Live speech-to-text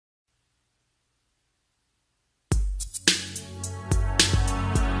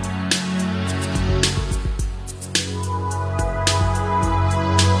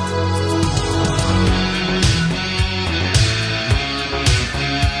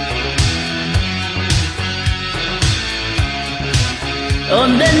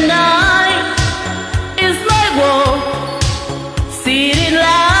On the night is my world, city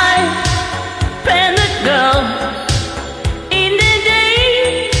light, painted girl. In the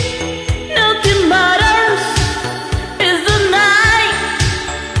day, nothing matters. Is the night,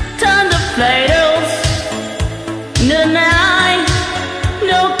 turn the flares. The night,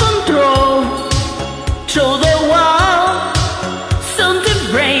 no control. Through the wall, something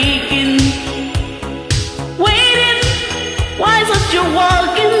breaking. Waiting, why is you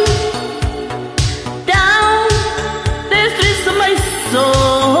walking down the streets of my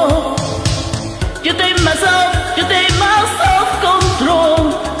soul? You take my self-control.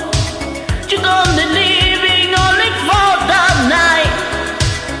 You're gonna living only for that night.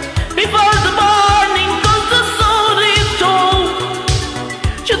 Before the morning comes the soul is told.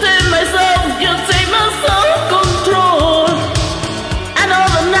 You take my self-control. I know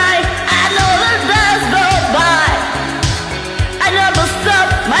the night, I know the days go by. I never stop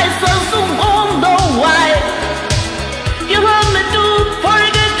myself, so wonder why. You want me to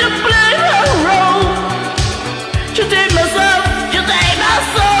forget to play a role. You take my self-control.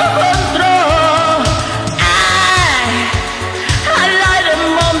 I light them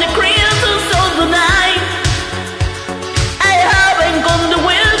on the creatures of the night. I haven't got the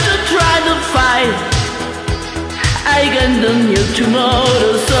will to try to fight. I got the new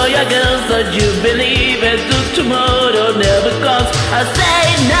tomorrow, so I guess that you believe it. The tomorrow never comes. I say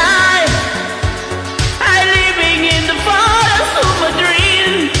night. I'm living in the forest of my dream.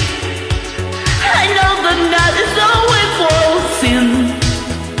 I know the night is always waltzing.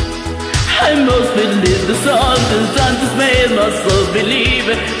 I must believe the sun, and sun has made myself believe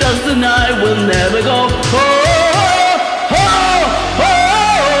it. That the night will never go.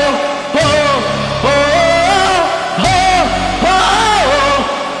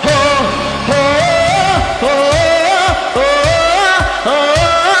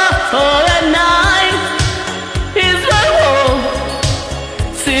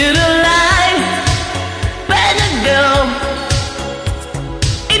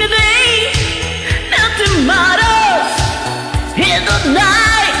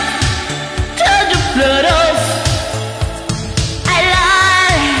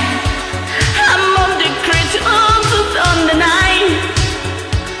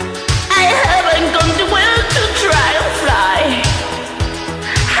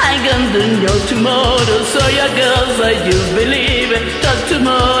 Your tomorrow, so your girls that you believe it. That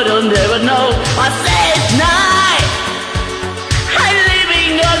tomorrow never know. I say it's night. I'm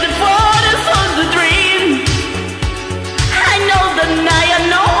living on the forest of the dream. I know the night, I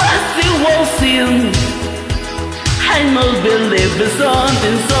know I still won't see him. I must believe in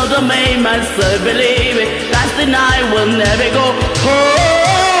something, so to make myself believe it. That's the night will never go.